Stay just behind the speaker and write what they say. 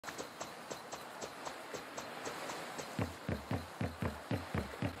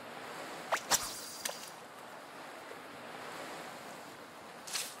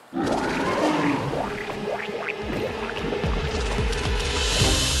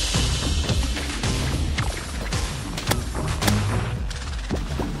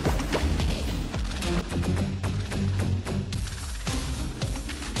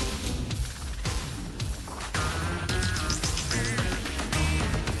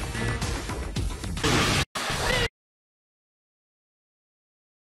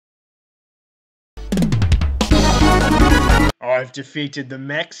I've defeated the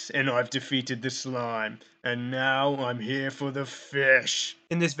mechs and I've defeated the slime. And now I'm here for the fish.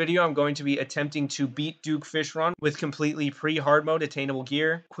 In this video, I'm going to be attempting to beat Duke Fishron with completely pre-hard mode attainable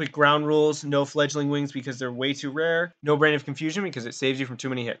gear, quick ground rules, no fledgling wings because they're way too rare, no Brain of Confusion because it saves you from too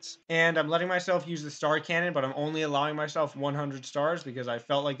many hits. And I'm letting myself use the star cannon, but I'm only allowing myself 100 stars because I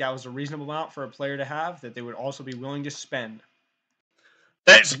felt like that was a reasonable amount for a player to have that they would also be willing to spend.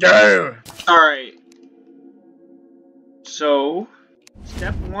 Let's go! Alright. So,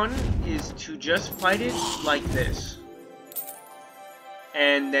 step one is to just fight it like this.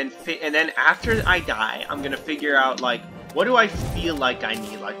 And then after I die, I'm gonna figure out, like, what do I feel like I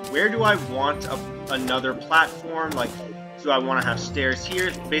need? Like, where do I want another platform? Like, do I want to have stairs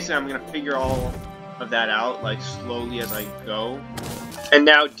here? Basically, I'm gonna figure all of that out, like, slowly as I go. And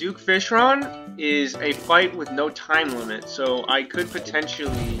now, Duke Fishron is a fight with no time limit, so I could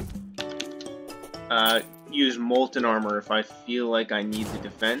potentially use Molten Armor if I feel like I need the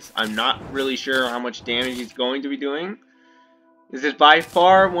defense. I'm not really sure how much damage he's going to be doing. This is by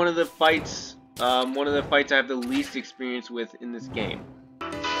far one of the fights I have the least experience with in this game.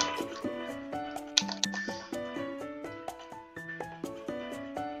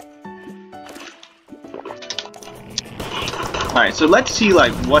 Alright, so let's see,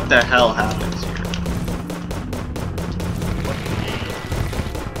 like, what the hell happens here.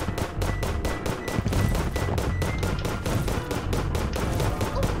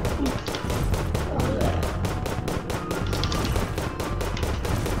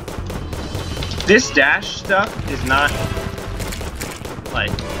 This dash stuff is not,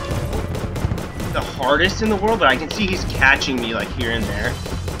 like, the hardest in the world, but I can see he's catching me, like, here and there.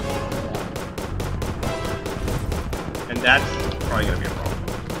 And that's probably gonna be a problem.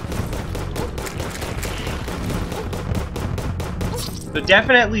 So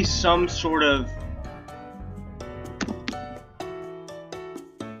definitely some sort of...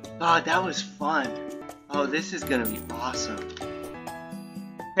 God, that was fun. Oh, this is gonna be awesome.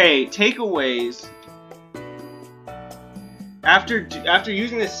 Hey, takeaways. After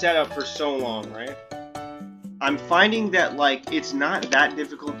using this setup for so long, right? I'm finding that, like, it's not that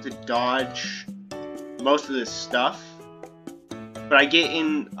difficult to dodge most of this stuff. But I'm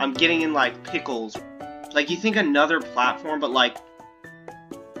getting in, like, pickles. Like, you think another platform, but, like...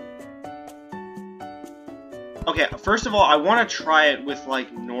 Okay, first of all, I want to try it with,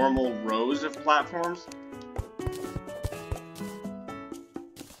 like, normal rows of platforms.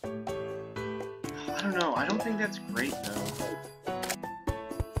 I don't know, I don't think that's great, though.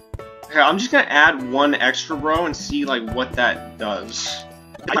 Okay, I'm just gonna add one extra row and see, like, what that does.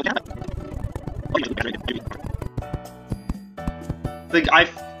 Like,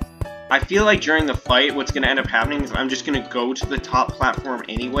 I feel like during the fight, what's gonna end up happening is I'm just gonna go to the top platform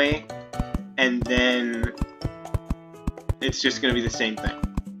anyway, and then it's just gonna be the same thing.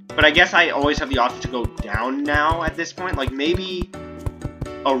 But I guess I always have the option to go down now at this point, like, maybe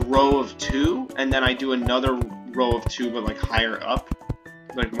a row of 2, and then I do another row of 2, but, like, higher up,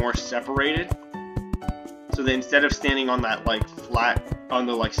 like, more separated. So that instead of standing on that, like, flat, on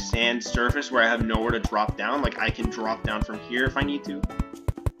the, like, sand surface where I have nowhere to drop down, like, I can drop down from here if I need to.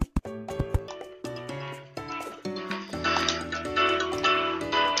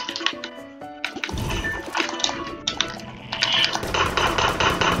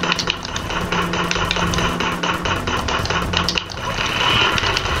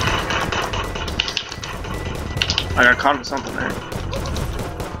 I got caught with something there.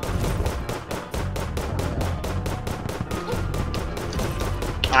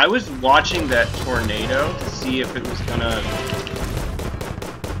 I was watching that tornado to see if it was gonna...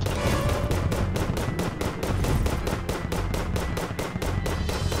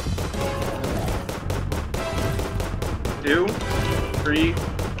 Two, 3,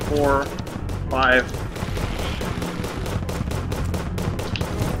 4, 5...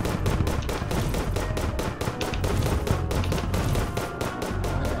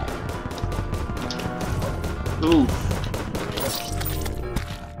 Oof.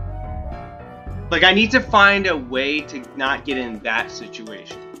 Like, I need to find a way to not get in that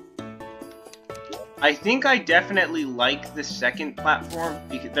situation. I think I definitely like the second platform,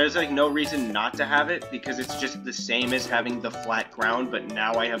 because there's, like, no reason not to have it, because it's just the same as having the flat ground, but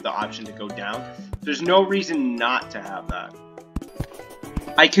now I have the option to go down. There's no reason not to have that.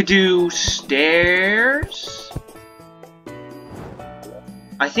 I could do stairs.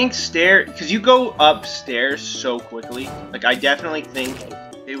 I think because you go upstairs so quickly. Like, I definitely think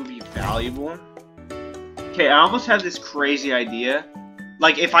they would be valuable. Okay, I almost have this crazy idea.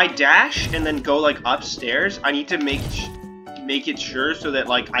 Like, if I dash and then go, like, upstairs, I need to make it sure so that,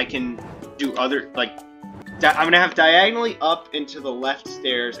 like, I can do other, like, I'm gonna have diagonally up into the left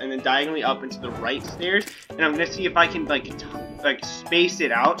stairs, and then diagonally up into the right stairs, and I'm gonna see if I can like space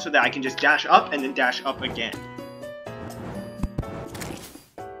it out so that I can just dash up and then dash up again.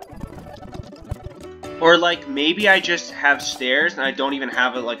 Or like maybe I just have stairs and I don't even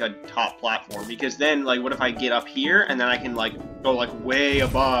have like a top platform, because then like what if I get up here and then I can like go like way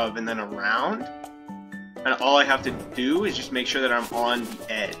above and then around, and all I have to do is just make sure that I'm on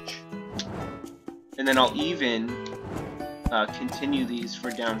the edge, and then I'll even continue these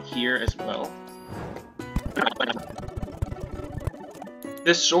for down here as well.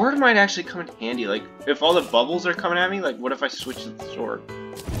 This sword might actually come in handy, like if all the bubbles are coming at me, like what if I switch to the sword?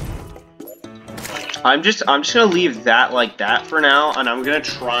 I'm just gonna leave that like that for now, and I'm gonna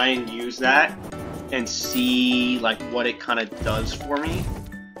try and use that and see like what it kind of does for me.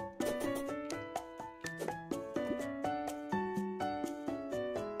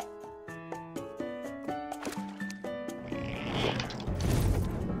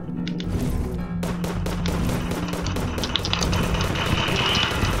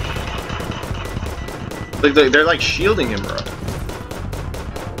 Like they're like shielding him, bro.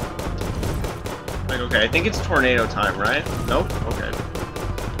 Like, okay, I think it's tornado time, right? Nope. Okay.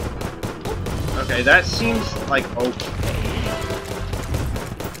 Okay, that seems like okay.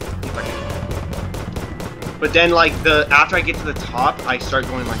 But then, like, after I get to the top, I start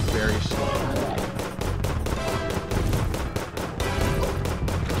going, like, very slow.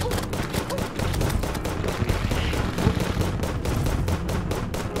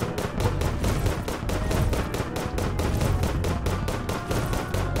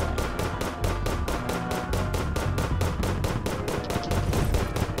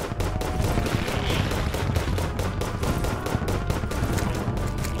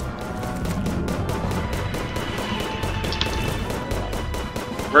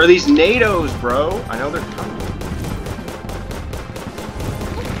 Where are these NATOs, bro? I know they're coming.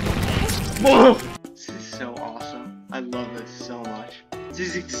 Whoa! This is so awesome. I love this so much. This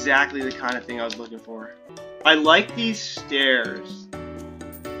is exactly the kind of thing I was looking for. I like these stairs,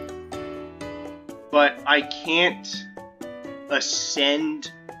 but I can't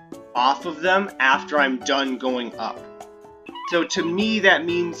ascend off of them after I'm done going up. So to me, that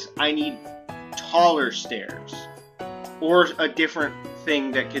means I need taller stairs, or a different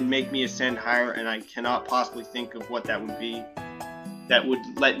thing that can make me ascend higher, and I cannot possibly think of what that would be that would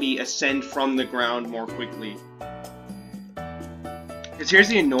let me ascend from the ground more quickly. Because here's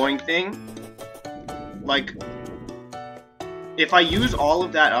the annoying thing, like, if I use all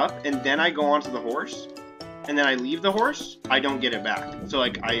of that up and then I go onto the horse and then I leave the horse, I don't get it back. So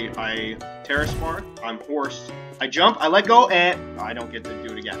like I terraspar, I'm horse, I jump, I let go, and I don't get to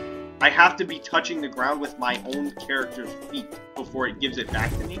do it again. I have to be touching the ground with my own character's feet before it gives it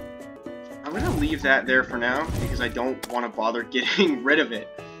back to me. I'm going to leave that there for now because I don't want to bother getting rid of it.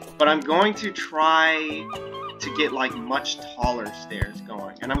 But I'm going to try to get like much taller stairs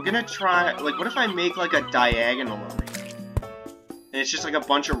going. And I'm going to try, like, what if I make like a diagonal over here? And it's just like a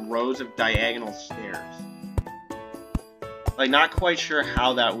bunch of rows of diagonal stairs. Like, not quite sure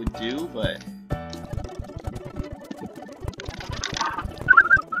how that would do, but...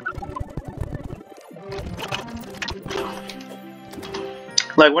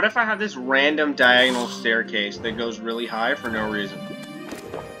 like, what if I have this random diagonal staircase that goes really high for no reason?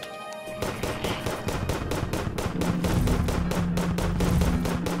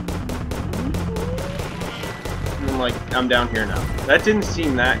 And then, like, I'm down here now. That didn't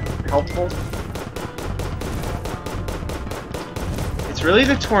seem that helpful. It's really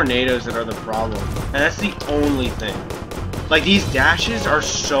the tornadoes that are the problem. And that's the only thing. Like, these dashes are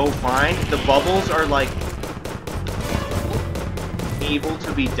so fine. The bubbles are, like, able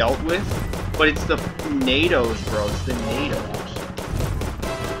to be dealt with, but it's the NATOs, bro. It's the NATOs.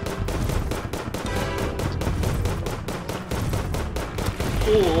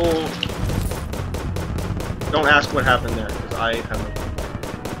 Oh. Don't ask what happened there, because I have no clue.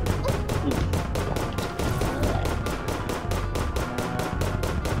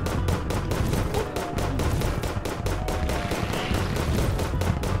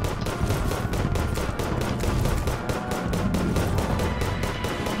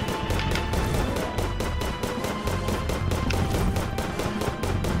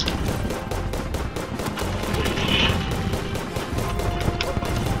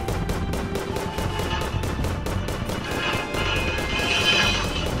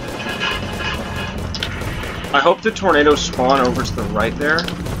 I hope the tornadoes spawn over to the right there.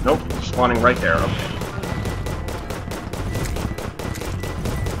 Nope, spawning right there. Okay.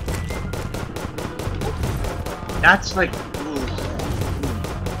 That's like...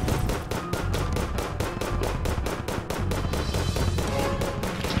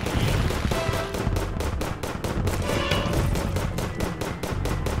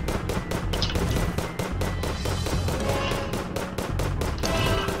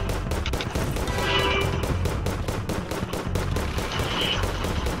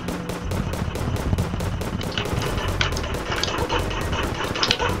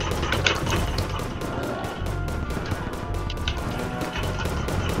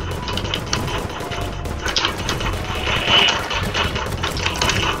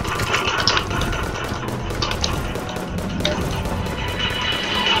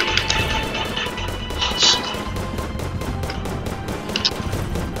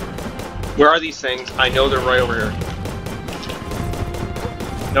 Where are these things? I know they're right over here.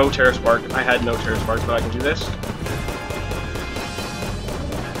 No Terra Spark. I had no Terra Spark, but I can do this.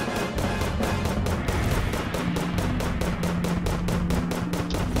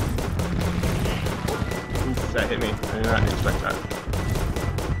 Oof, that hit me. I did not expect that.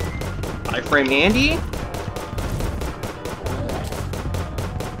 Iframe Andy?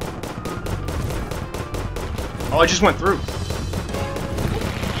 Oh, I just went through.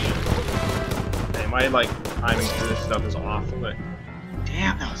 Okay, my like timing for this stuff is off, but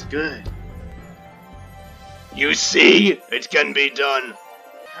Damn, that was good. you see, it can be done.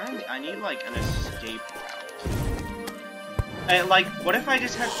 I need like an escape route. And like, what if I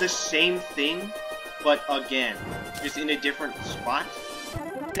just had the same thing, but again, just in a different spot?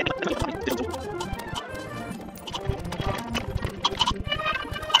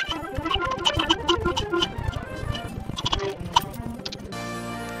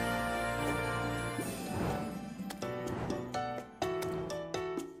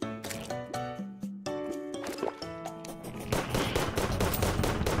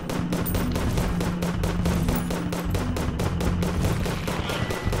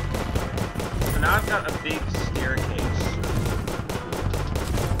 Now I've got a big staircase.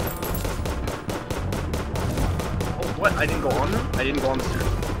 Oh, what? I didn't go on them? I didn't go on the stairs.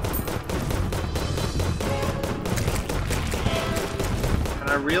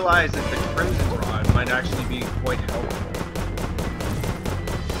 And I realized that the Crimson Rod might actually be quite helpful.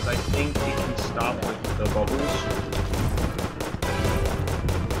 Because I think it can stop with the bubbles.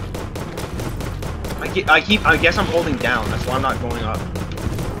 I guess I'm holding down. That's why I'm not going up.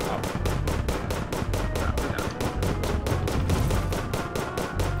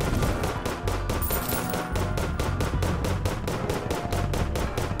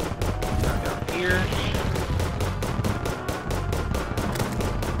 Here.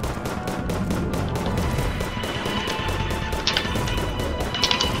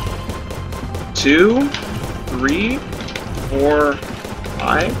 Two, 3, 4,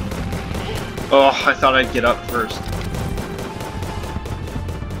 5. Oh, I thought I'd get up first.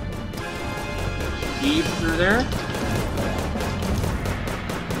 Heave through there.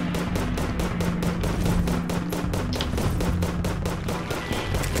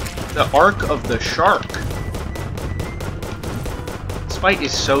 The Arc of the Shark. This fight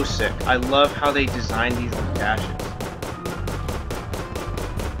is so sick. I love how they design these little dashes.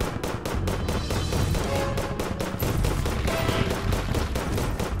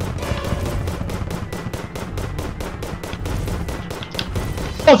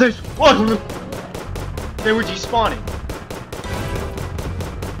 Oh, there's one! They were despawning.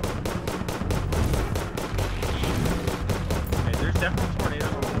 Okay, there's definitely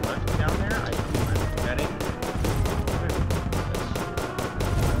tornadoes on the left down there. I'm betting.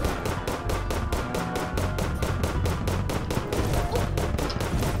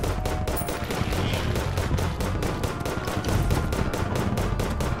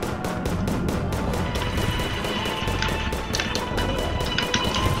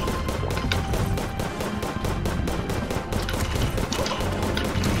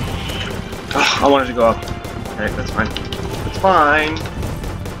 I wanted to go up. Okay, that's fine. It's fine.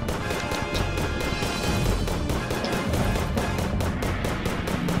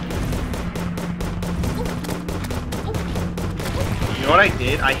 You know what I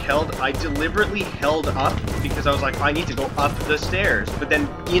did? I deliberately held up because I was like, I need to go up the stairs. But then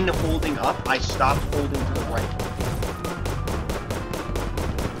in holding up, I stopped holding to the right.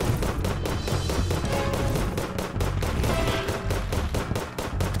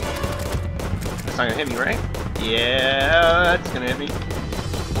 That's not gonna hit me, right? Yeah, that's gonna hit me.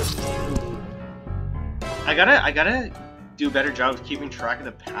 I gotta do a better job of keeping track of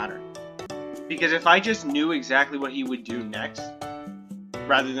the pattern. Because if I just knew exactly what he would do next,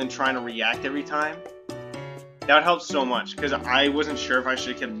 rather than trying to react every time, that would help so much. Because I wasn't sure if I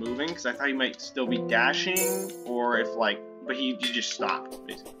should have kept moving, because I thought he might still be dashing, or if like, but he just stopped,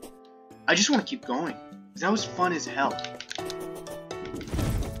 basically. I just want to keep going, because that was fun as hell.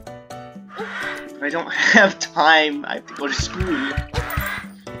 But I don't have time. I have to go to school.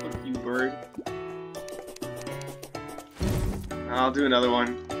 Fuck you, bird. I'll do another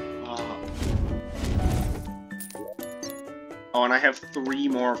one. Oh, and I have 3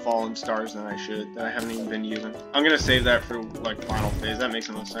 more fallen stars than I should, that I haven't even been using. I'm gonna save that for, like, final phase. That makes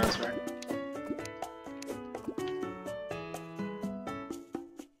the most sense, right?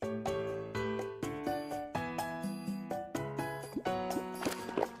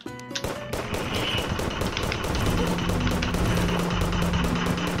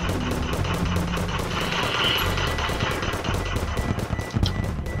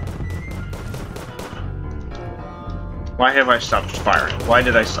 Why have I stopped firing? Why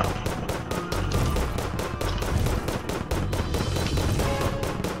did I stop?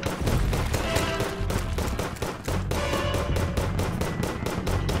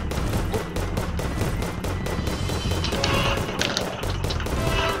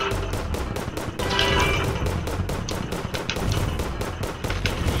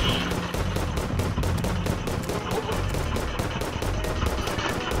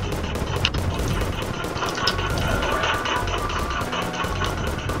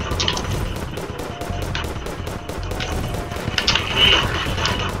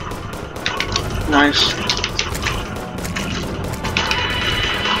 Nice.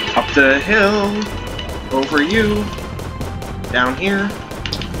 Up the hill, over you, down here.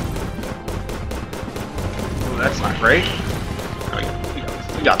 Oh, that's not great. Oh,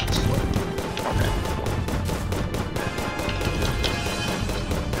 we got this. Okay.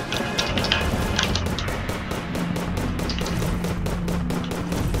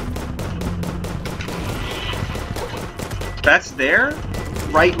 That's there?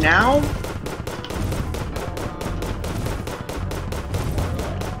 Right now?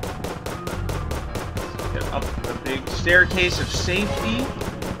 Up the big staircase of safety.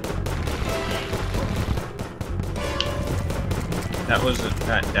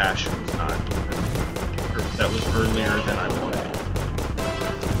 That dash was not. That was earlier than I wanted.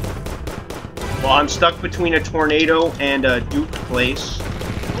 Well, I'm stuck between a tornado and a Duke place.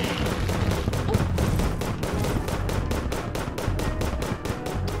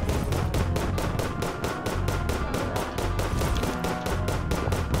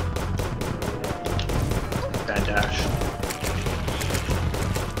 Dash.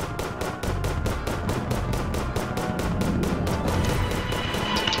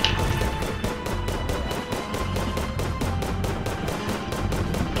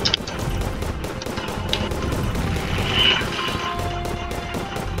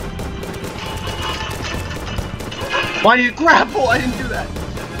 Why did you grapple? I didn't do that.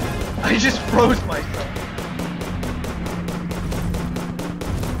 I just froze myself.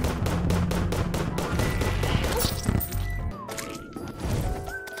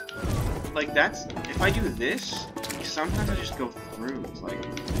 Like, that's, if I do this, sometimes I just go through. It's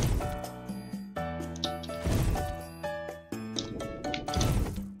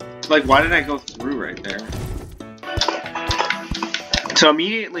like, why did I go through right there? So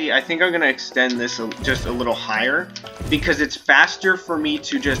immediately, I think I'm gonna extend this just a little higher, because it's faster for me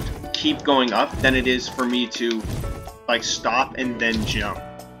to just keep going up than it is for me to, like, stop and then jump.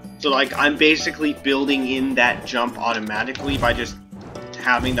 So, like, I'm basically building in that jump automatically by just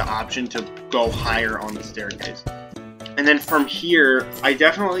having the option to go higher on the staircase. And then from here, I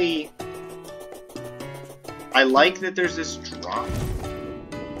like that there's this drop.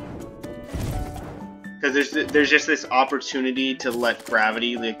 Because there's just this opportunity to let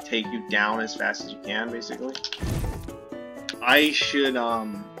gravity, like, take you down as fast as you can, basically. I should, what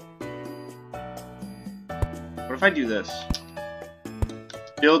if I do this?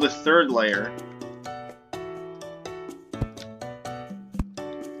 Build a third layer.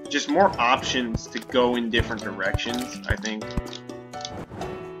 Just more options to go in different directions, I think,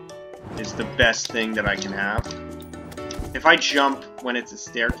 is the best thing that I can have. If I jump when it's a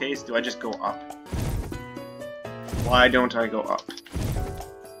staircase, do I just go up? Why don't I go up?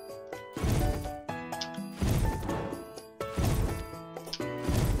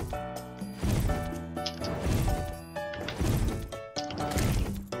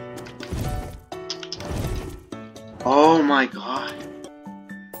 Oh my god.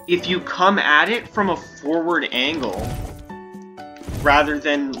 If you come at it from a forward angle, rather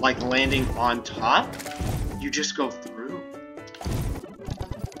than, like, landing on top, you just go through.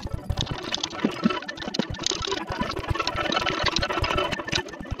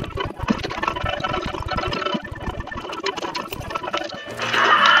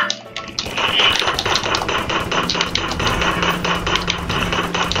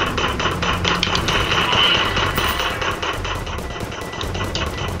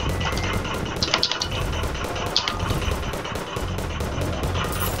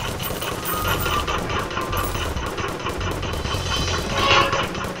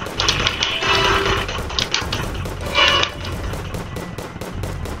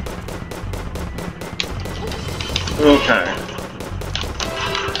 Okay.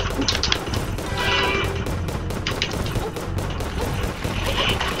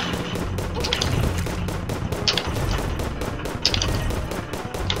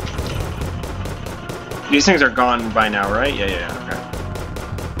 These things are gone by now, right? Yeah, okay.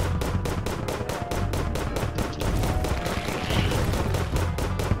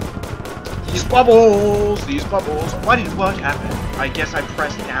 These bubbles! These bubbles. What happened? I guess I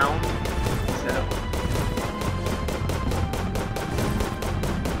pressed down instead of...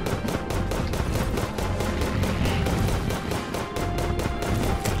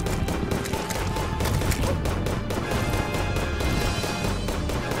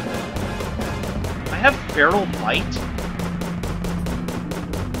 I have feral light?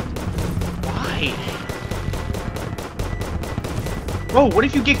 Why? Bro, what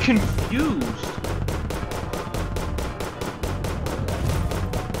if you get confused?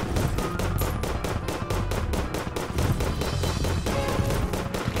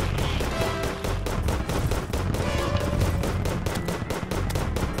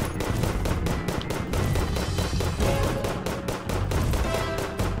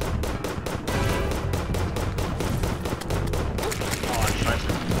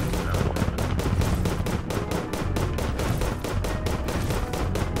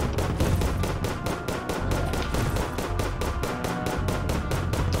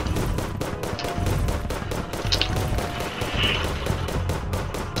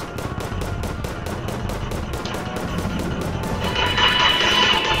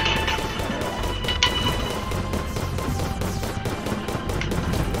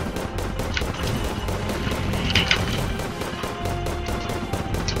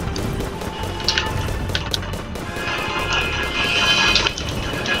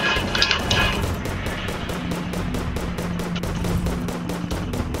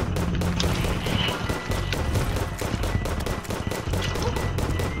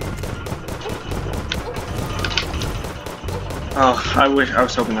 Oh, I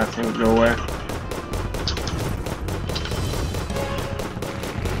was hoping that thing would go away.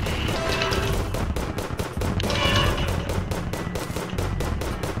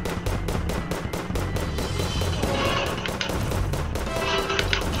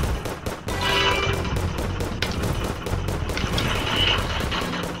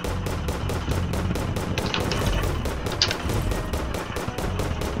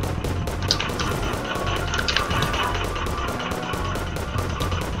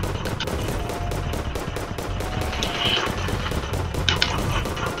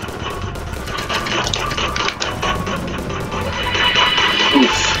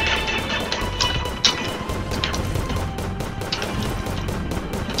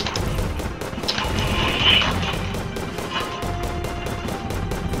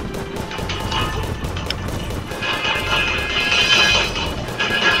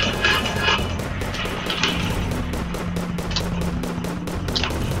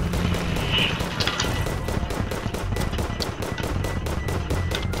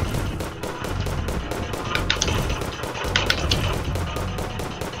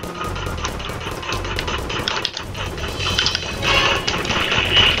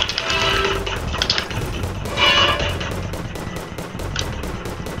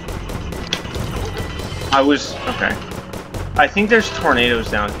 Okay. I think there's tornadoes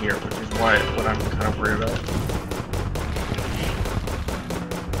down here, which is what I'm kind of worried about.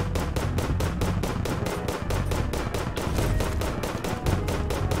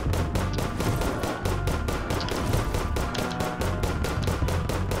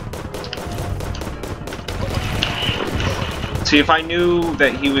 See, if I knew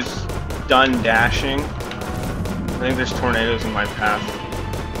that he was done dashing, I think there's tornadoes in my path.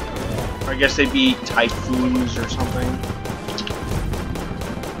 I guess they'd be typhoons or something.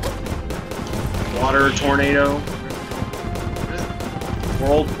 Water tornado.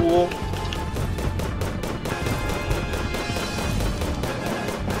 Whirlpool.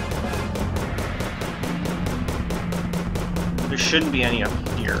 There shouldn't be any up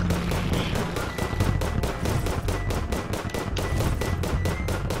here.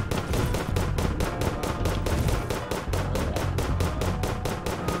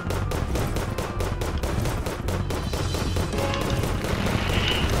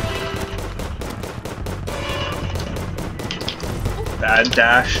 Bad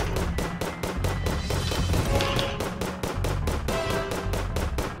dash.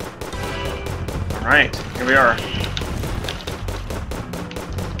 Alright, here we are.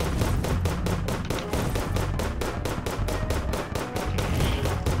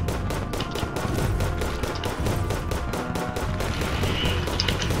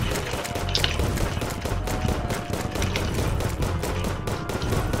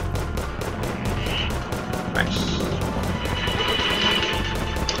 Nice.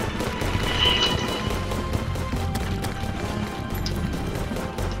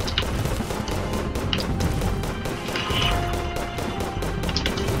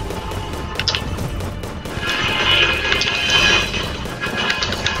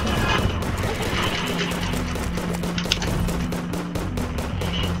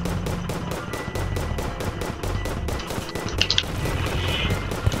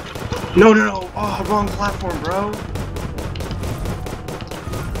 No, no, no. Oh, wrong platform, bro.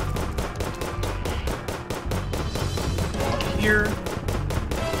 Up here.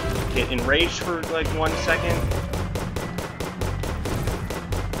 Get enraged for like 1 second.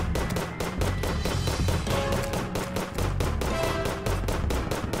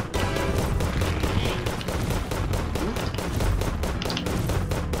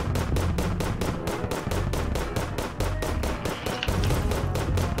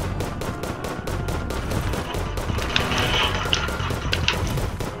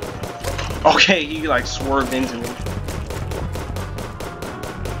 Okay, he like swerved into me.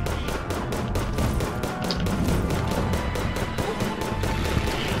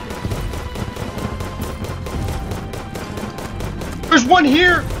 There's one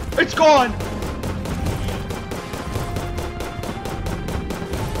here! It's gone!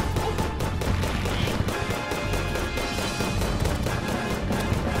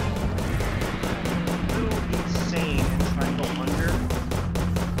 Insane and trying to go under.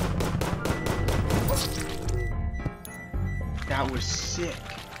 That was sick.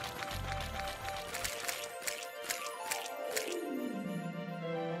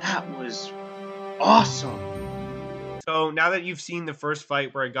 That was awesome. So now that you've seen the first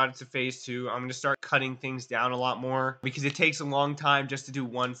fight where I got into phase 2, I'm going to start cutting things down a lot more because it takes a long time just to do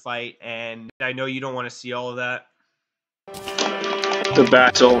one fight, and I know you don't want to see all of that. The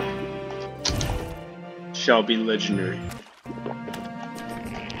battle shall be legendary.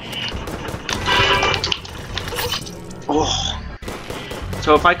 Oh.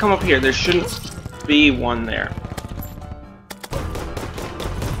 So if I come up here, there shouldn't be one there.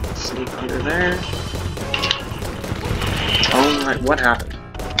 Sneak under there. Oh my, what happened?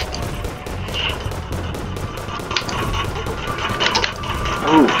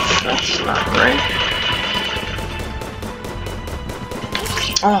 Oh, that's not right.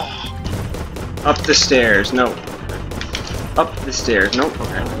 Oh! Up the stairs, no. Up the stairs, nope,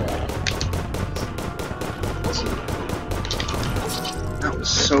 okay. That was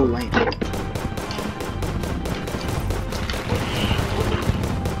so lame.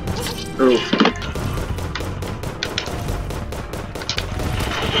 Oof.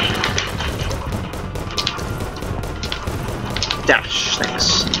 Dash,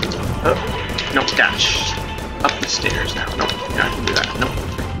 thanks. Oh, no, dash. Up the stairs now. No, I can do that. No.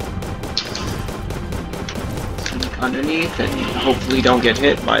 Sneak underneath and hopefully don't get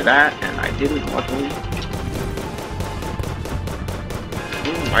hit by that, and I didn't, luckily.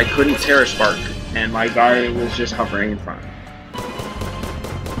 Ooh, I couldn't Terra Spark, and my guy was just hovering in front.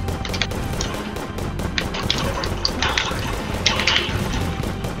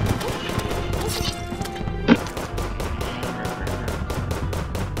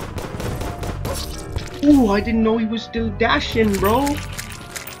 Ooh, I didn't know he was still dashing, bro.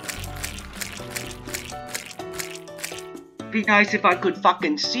 Be nice if I could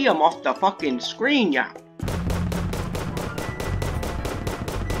fucking see him off the fucking screen, yeah.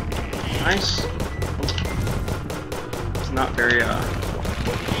 Nice. It's not very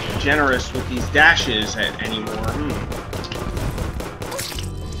generous with these dashes anymore.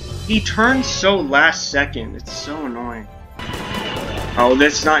 He turns so last second. It's so annoying. Oh,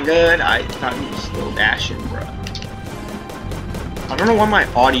 that's not good. I thought he was still dashing, bro. I don't know why my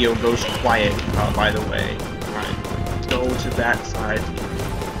audio goes quiet, by the way. Right. Go to that side.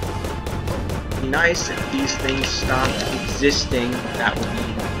 It'd be nice if these things stopped existing. That would be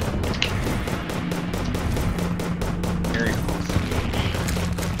very awesome.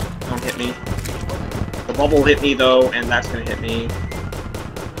 Don't hit me. The bubble hit me, though, and that's gonna hit me.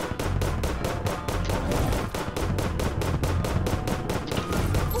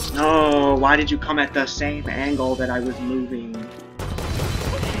 No, why did you come at the same angle that I was moving?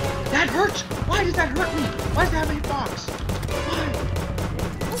 That hurts! Why does that hurt me? Why does that have a hitbox? Why?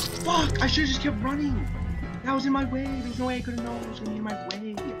 Fuck, I should've just kept running. That was in my way. There was no way I could've known it was gonna be in my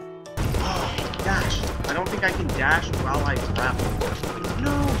way. Oh, dash. I don't think I can dash while I grapple.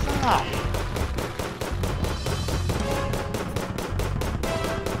 No, stop!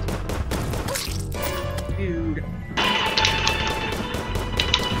 Dude.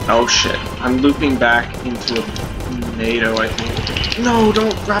 Oh shit, I'm looping back into a NATO, I think. No,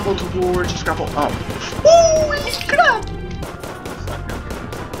 don't grapple towards, just grapple up. Ooh, he's crap!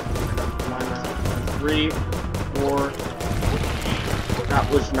 3, 4. That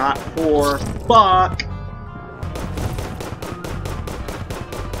was not 4. Fuck!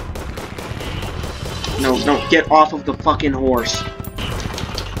 No, get off of the fucking horse.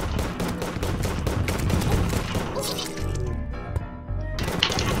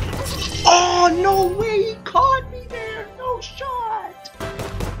 Oh, no way, he caught me there! No shot!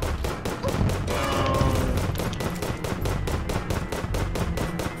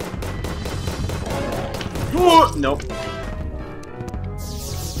 Nope. I'm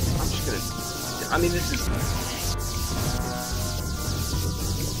just gonna... I mean, this is...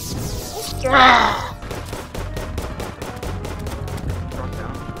 Ah! Drop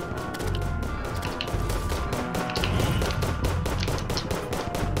down.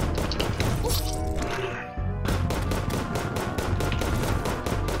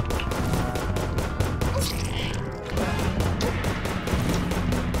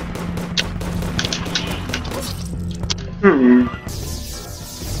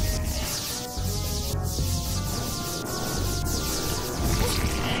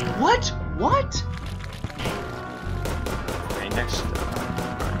 What? What? Okay, next.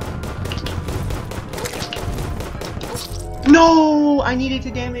 No! I needed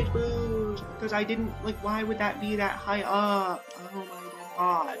to damage boost because I didn't like. Why would that be that high up? Oh my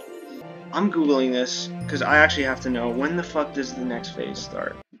god! I'm googling this because I actually have to know when the fuck does the next phase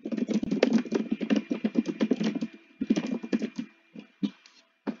start.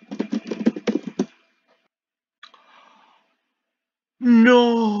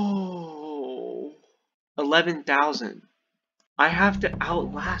 No! 11,000. I have to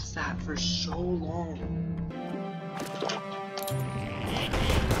outlast that for so long.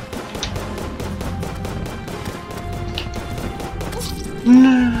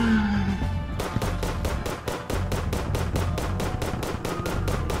 No!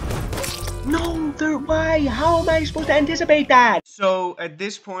 No, why? How am I supposed to anticipate that? So at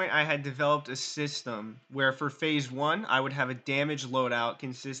this point, I had developed a system where for phase 1, I would have a damage loadout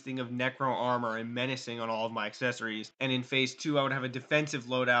consisting of necro armor and menacing on all of my accessories. And in phase 2, I would have a defensive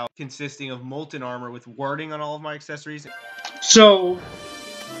loadout consisting of molten armor with wording on all of my accessories. So,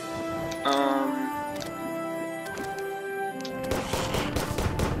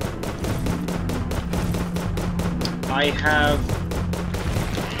 I have...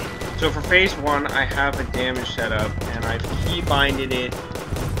 So for phase 1, I have a damage setup, and I've keybinded it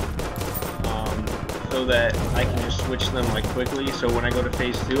so that I can just switch them like quickly. So when I go to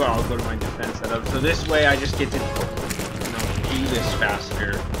phase 2, I'll go to my defense setup. So this way, I just get to, do this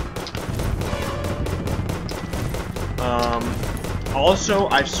faster. Also,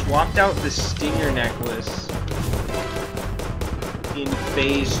 I've swapped out the Stinger necklace in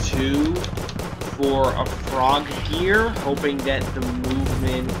phase 2 for a frog gear, hoping that the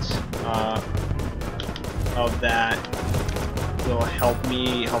movement of that will help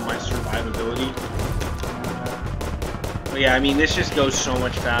my survivability. But yeah, I mean, this just goes so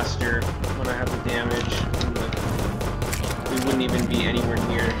much faster when I have the damage. We wouldn't even be anywhere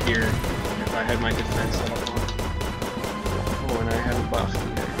near here if I had my defense set up on. Oh, and I have a buff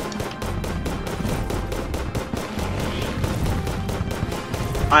in there.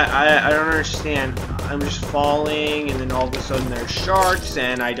 I don't understand. I'm just falling, and then all of a sudden there's sharks,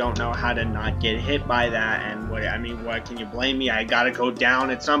 and I don't know how to not get hit by that. And what can you blame me? I gotta go down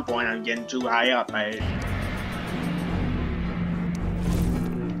at some point. I'm getting too high up.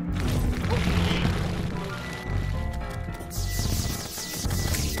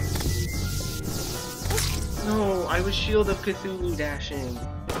 No, I was Shield of Cthulhu dashing.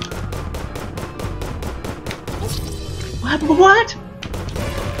 What?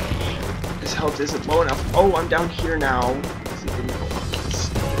 His health isn't low enough. Oh, I'm down here now. He didn't go up the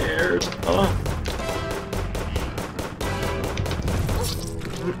stairs.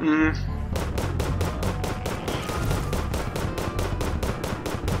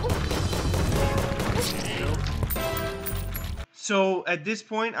 So at this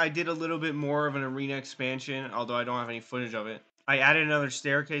point, I did a little bit more of an arena expansion, although I don't have any footage of it. I added another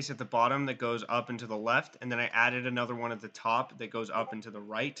staircase at the bottom that goes up and to the left, and then I added another one at the top that goes up and to the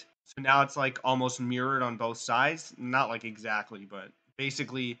right. So now it's like almost mirrored on both sides. Not like exactly, but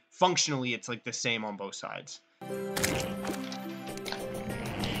basically, functionally, it's like the same on both sides.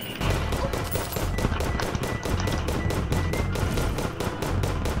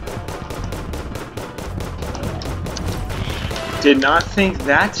 Did not think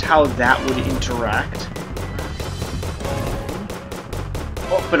that's how that would interact.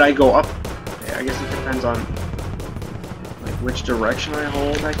 Oh, but I go up. Yeah, I guess it depends on like which direction I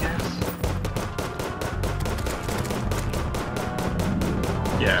hold, I guess.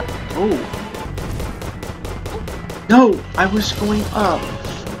 Yeah. Oh. No, I was going up.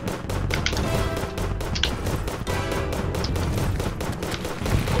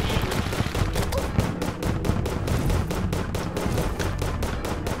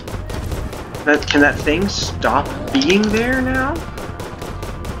 Can that thing stop being there now?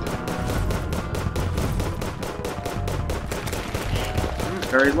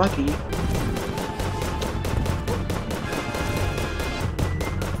 Very lucky.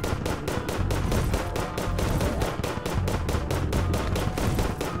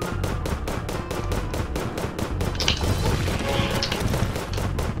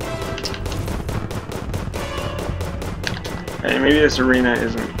 Hey, maybe this arena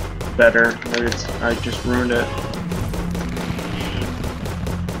isn't better. Maybe I just ruined it.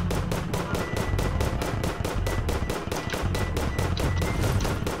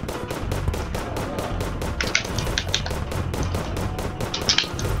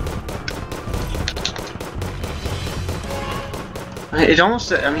 It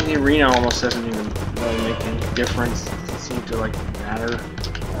almost, I mean, the arena almost doesn't even really make any difference. It doesn't seem to, like, matter.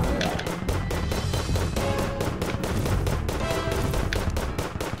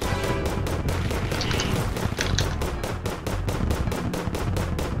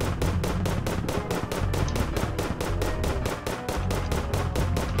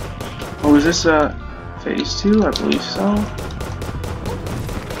 Oh, is this, phase 2? I believe so.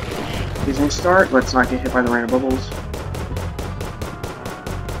 Season start. Let's not get hit by the random bubbles.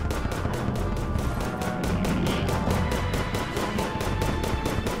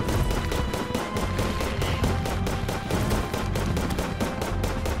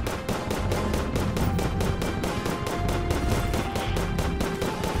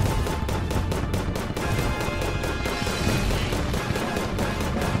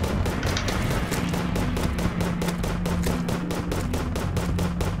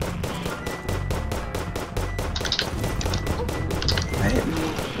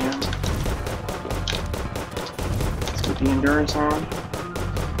 The endurance on.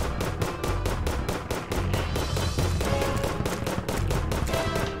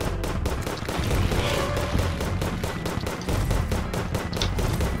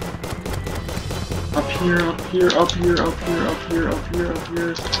 Up here, up here, up here, up here, up here, up here, up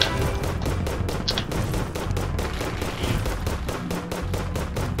here.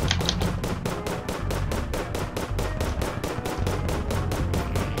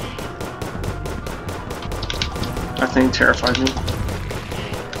 That thing terrified me.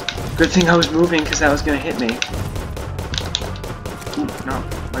 Good thing I was moving because that was going to hit me. Ooh, not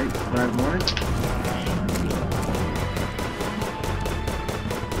quite what I wanted.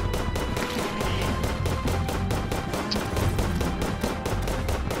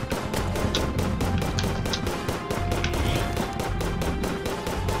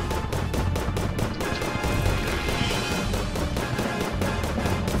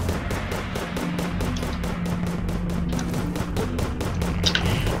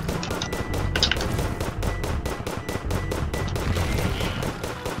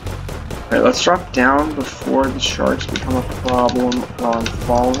 Alright, let's drop down before the sharks become a problem while I'm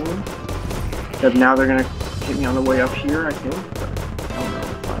falling. But now they're gonna hit me on the way up here, I think. But I don't know.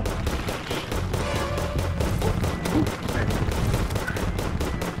 Ooh, okay.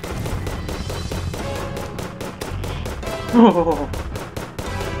 Oh.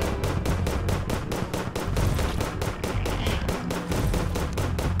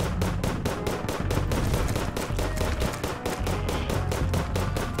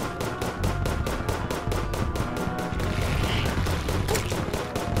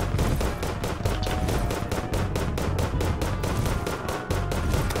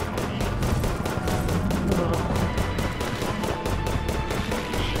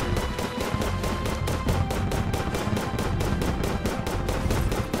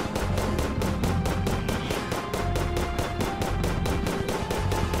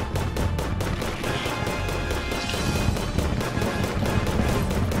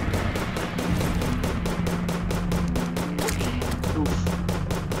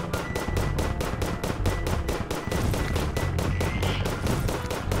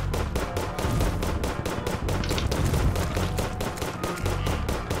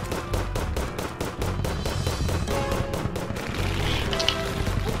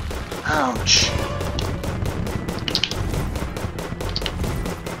 Ouch.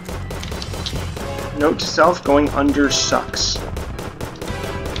 Note to self, going under sucks.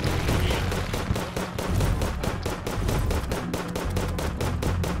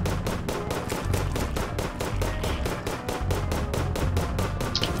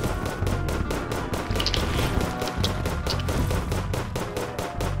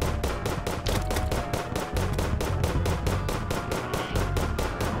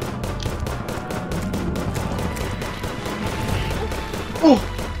 Oh!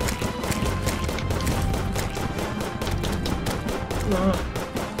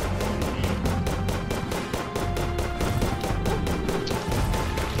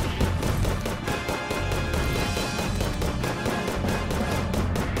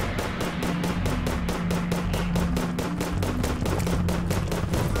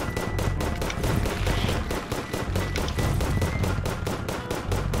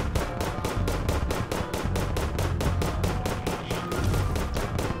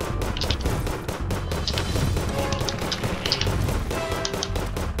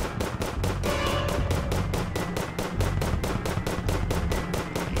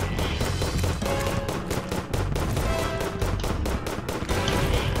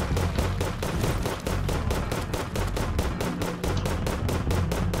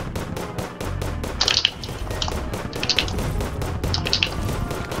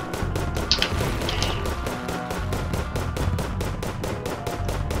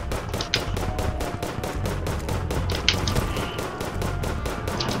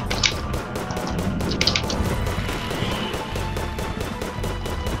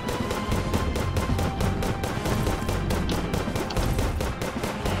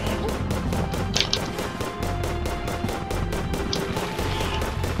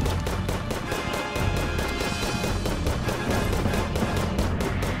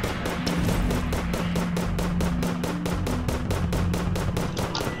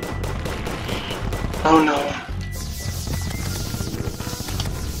 Oh no.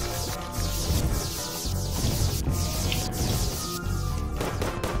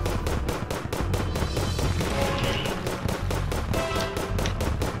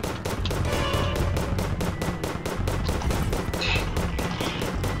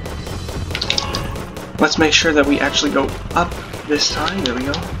 Let's make sure that we actually go up this time. There we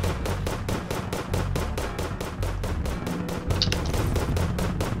go.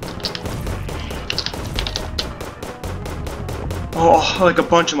 Oh, like a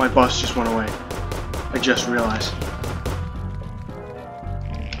bunch of my buffs just went away. I just realized.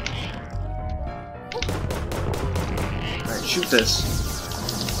 Alright, shoot this.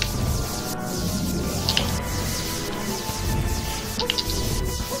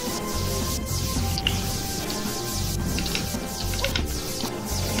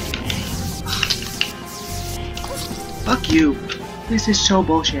 Fuck you. This is so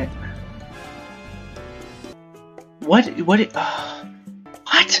bullshit. What?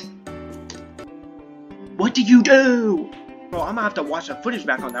 What do you do? Bro, I'm gonna have to watch the footage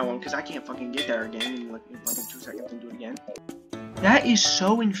back on that one because I can't fucking get there again in like 2 seconds and do it again. That is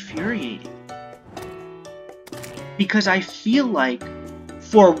so infuriating. Because I feel like,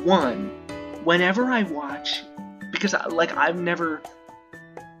 for one, whenever I watch, because like I've never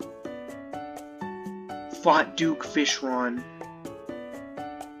fought Duke Fishron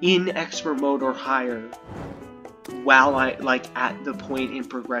in expert mode or higher while I like at the point in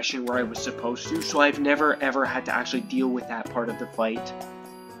progression where I was supposed to, so I've never ever had to actually deal with that part of the fight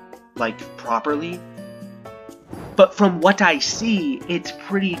like properly. But from what I see, it's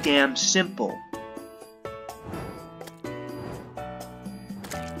pretty damn simple.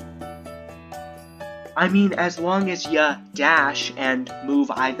 I mean, as long as you dash and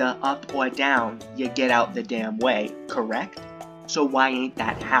move either up or down, you get out the damn way, correct? So why ain't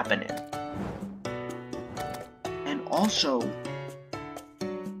that happening? And also,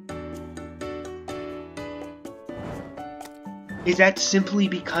 is that simply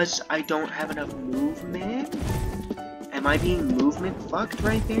because I don't have enough movement? Am I being movement fucked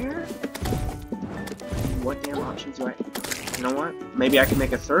right there? What damn options do I... You know what? Maybe I can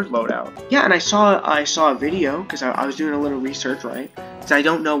make a third loadout. Yeah, and I saw a video, because I was doing a little research, right? Because I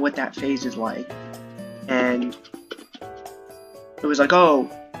don't know what that phase is like. And it was like, oh,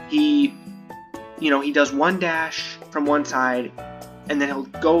 he does one dash from one side, and then he'll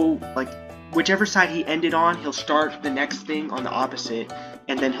go, like, whichever side he ended on, he'll start the next thing on the opposite,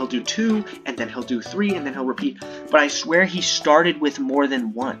 and then he'll do 2, and then he'll do 3, and then he'll repeat. But I swear he started with more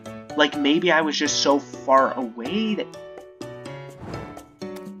than 1. Like, maybe I was just so far away that...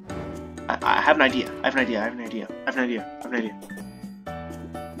 I have an idea. I have an idea. I have an idea. I have an idea. I have an idea.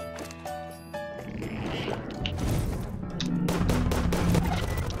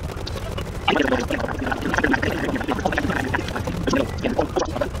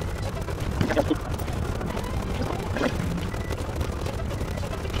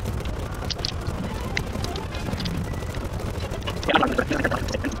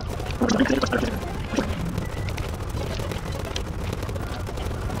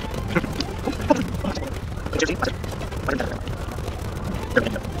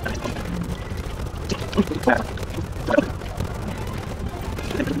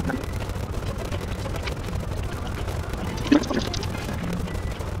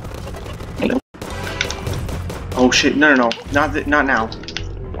 Oh shit, no, not now.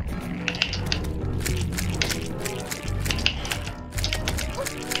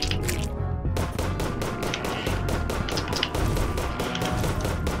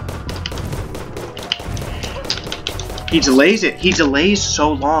 He delays it. He delays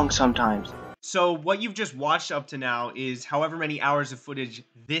so long sometimes. So what you've just watched up to now is however many hours of footage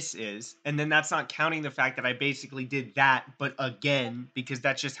this is, and then that's not counting the fact that I basically did that, but again, because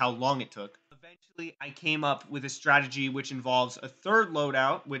that's just how long it took. Eventually, I came up with a strategy which involves a third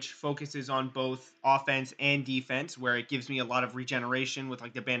loadout, which focuses on both offense and defense, where it gives me a lot of regeneration with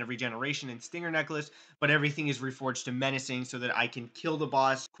like the Band of Regeneration and Stinger Necklace, but everything is reforged to menacing so that I can kill the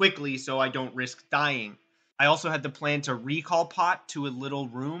boss quickly so I don't risk dying. I also had the plan to recall pot to a little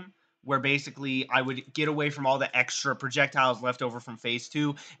room where basically I would get away from all the extra projectiles left over from Phase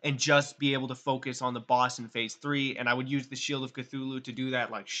 2 and just be able to focus on the boss in Phase 3, and I would use the Shield of Cthulhu to do that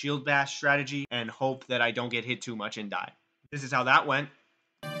like shield bash strategy and hope that I don't get hit too much and die. This is how that went.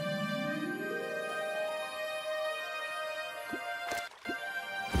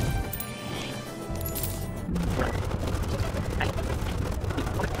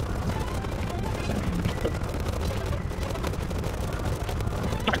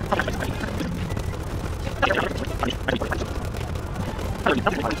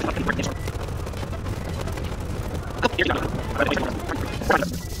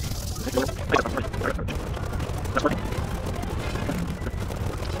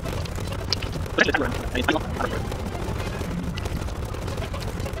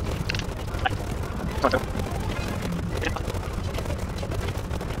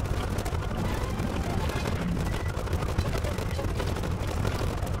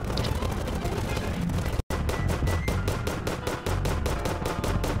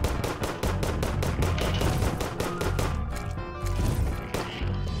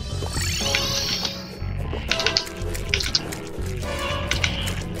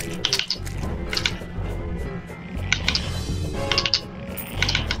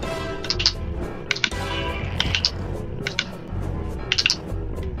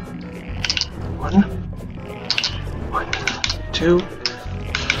 Two,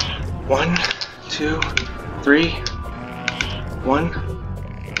 1, 2, 3, 1,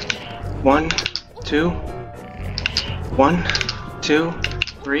 1, 2, 1, 2,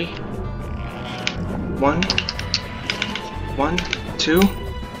 3, 1, 1, 2,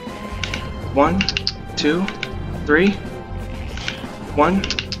 1, 2, 3, 1,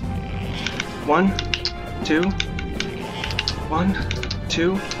 1, 2, 1,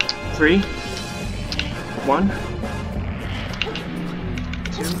 2, 3, 1.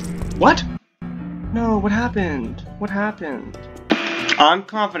 What? No, what happened? What happened? I'm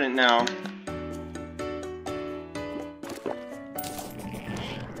confident now.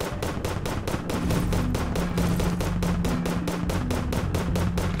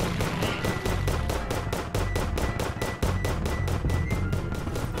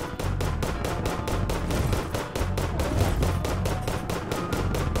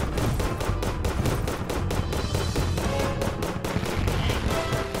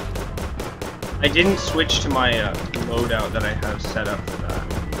 I didn't switch to my loadout that I have set up for that.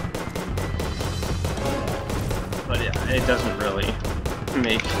 But yeah, it doesn't really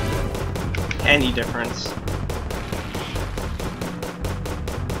make any difference.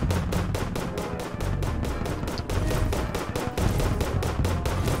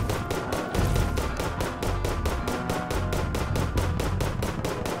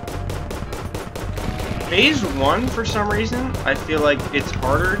 Phase 1, for some reason, I feel like it's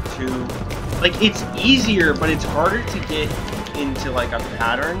harder to... Like, it's easier, but it's harder to get into, like, a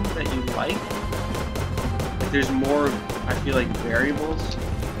pattern that you like. Like, there's more, I feel like, variables.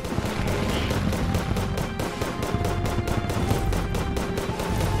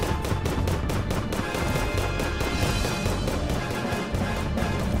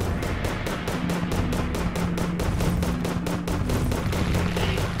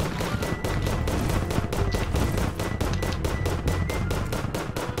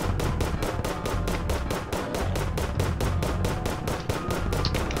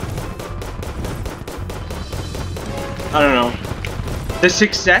 I don't know. The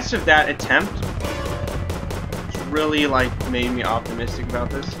success of that attempt really, like, made me optimistic about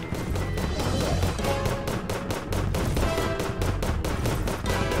this.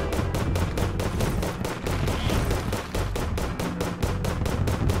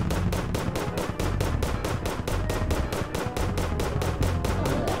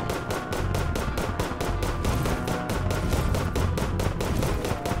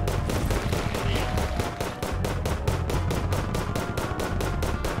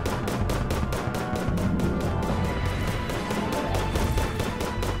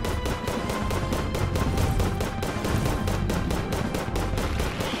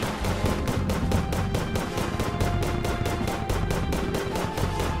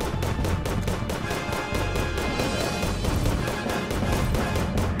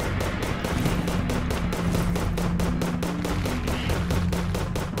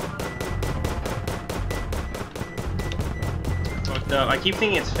 I keep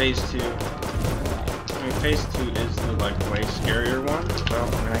thinking it's phase 2. I mean, phase 2 is the, like, way scarier one.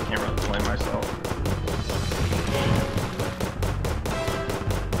 Well, I mean, I can't really blame myself.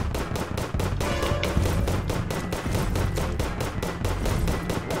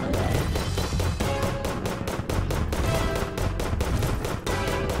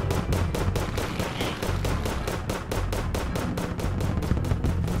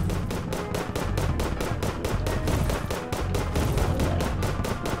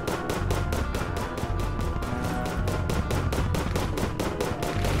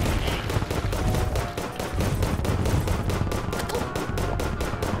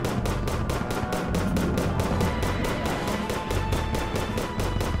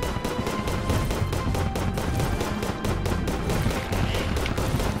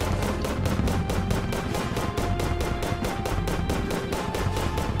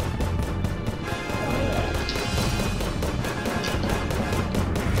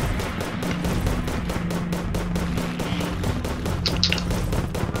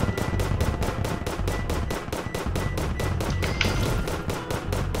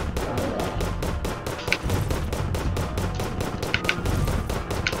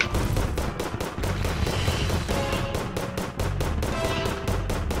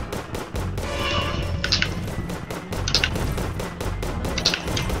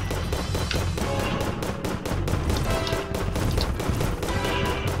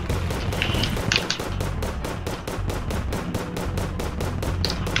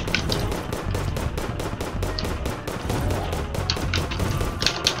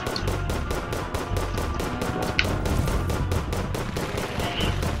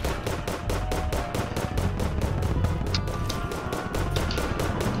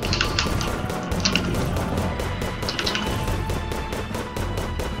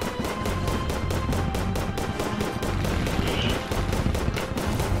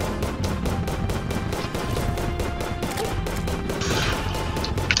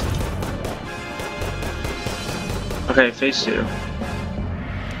 Okay, phase 2.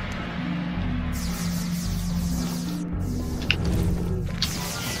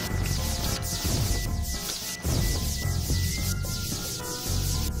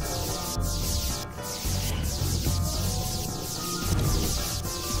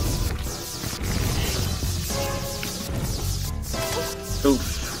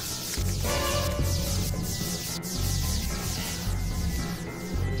 Oof.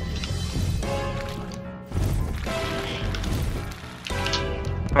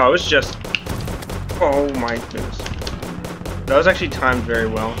 Oh, it was just... Oh my goodness. That was actually timed very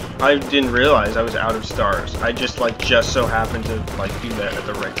well. I didn't realize I was out of stars. I just so happened to be there at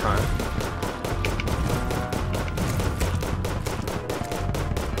the right time.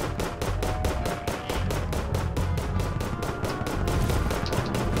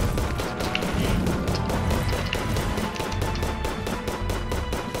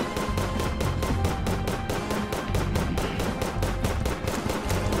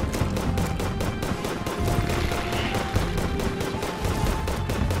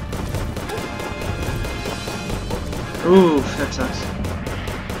 Ooh, that sucks.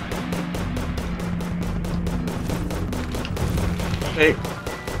 Okay,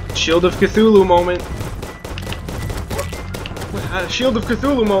 Shield of Cthulhu moment. Shield of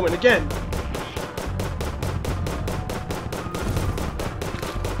Cthulhu moment again.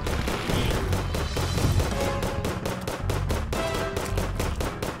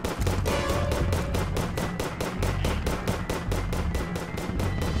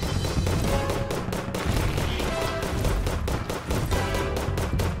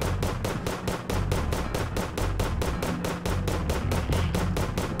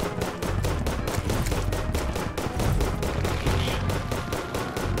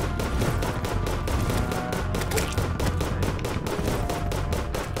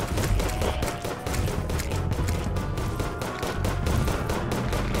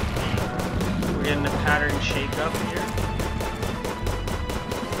 Getting a pattern shake up here.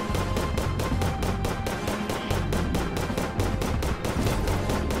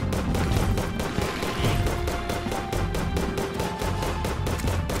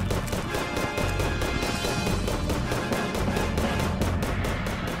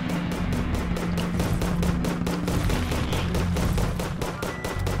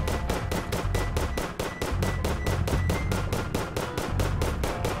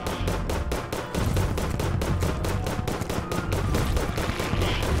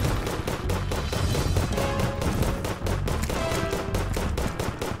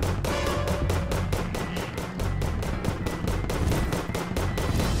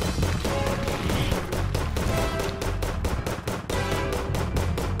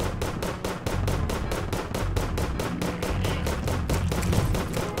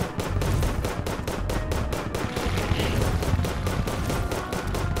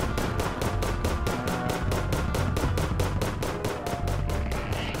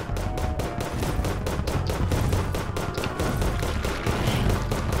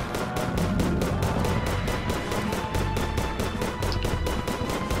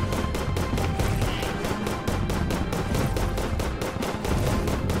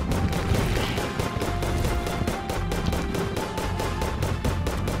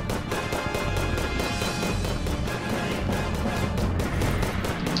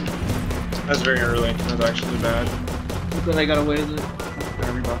 That's very early. That was actually bad. Good I got away with it.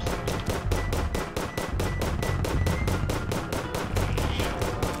 Gotta rebuff.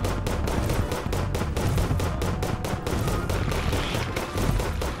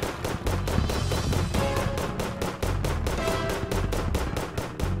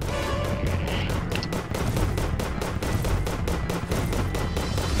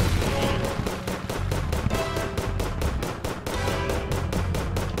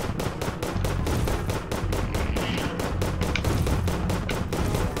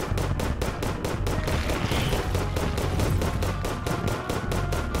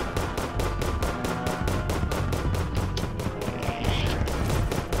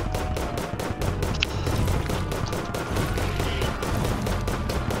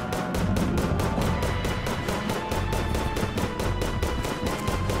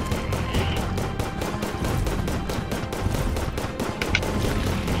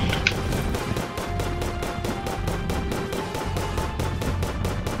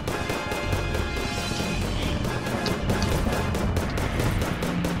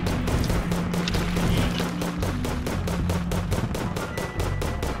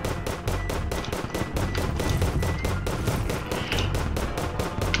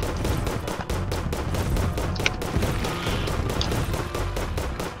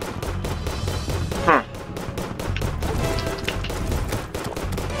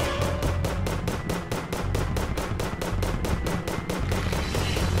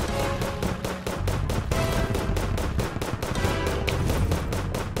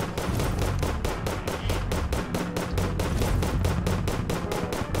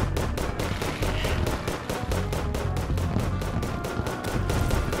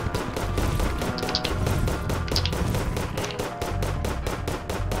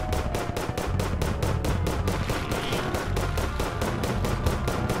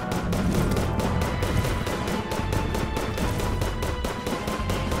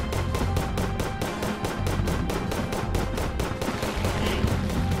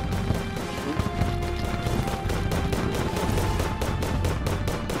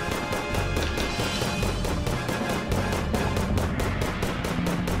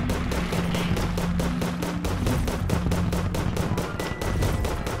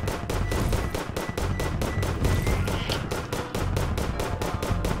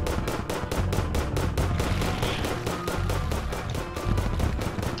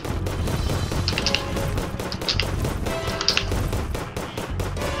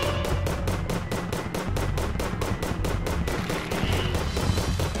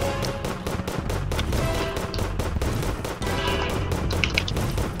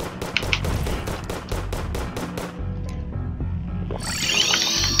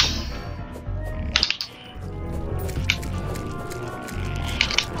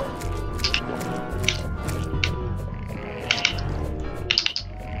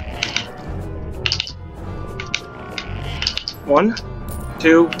 1,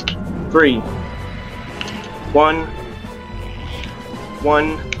 2, 3. 1,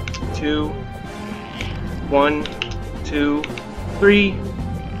 1, 2, 1, 2, 3.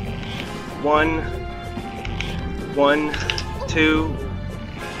 1, 1, 2,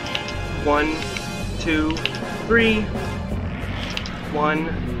 1, 2, 3. 1,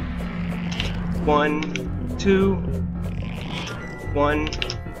 1, 2, 1,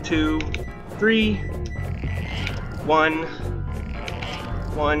 2, 3. 1,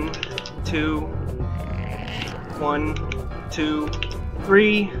 1, 2, 1, 2,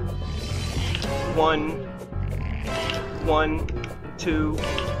 3. 1, 1, 2,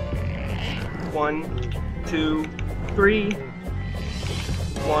 1, 2, 3.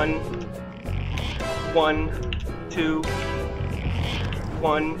 1, 1, 2,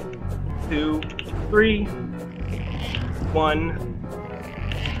 1, 2, 3. 1,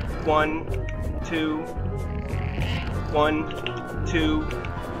 1, 2, 1, 2,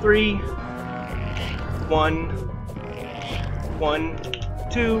 3. 1, 1,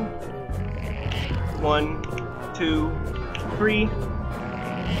 2, 1, 2, 3.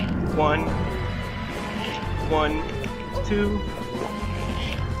 1, 1, 2,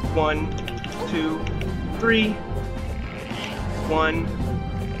 1, 2, 3. 1,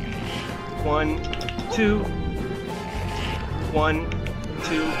 1, 2, 1,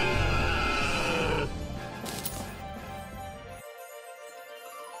 2.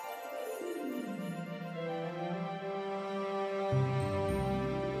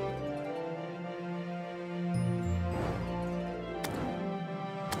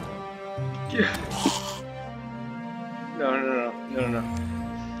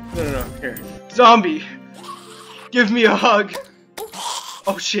 No. Here. Zombie! Give me a hug!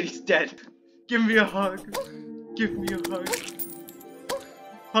 Oh shit, he's dead. Give me a hug. Give me a hug.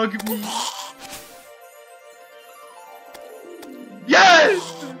 Hug me.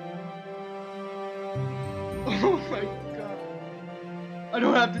 Yes! Oh my god. I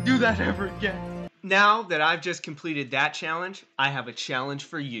don't have to do that ever again. Now that I've just completed that challenge, I have a challenge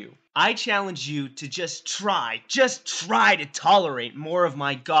for you. I challenge you to just try to tolerate more of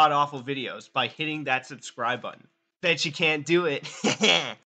my god-awful videos by hitting that subscribe button. Bet you can't do it.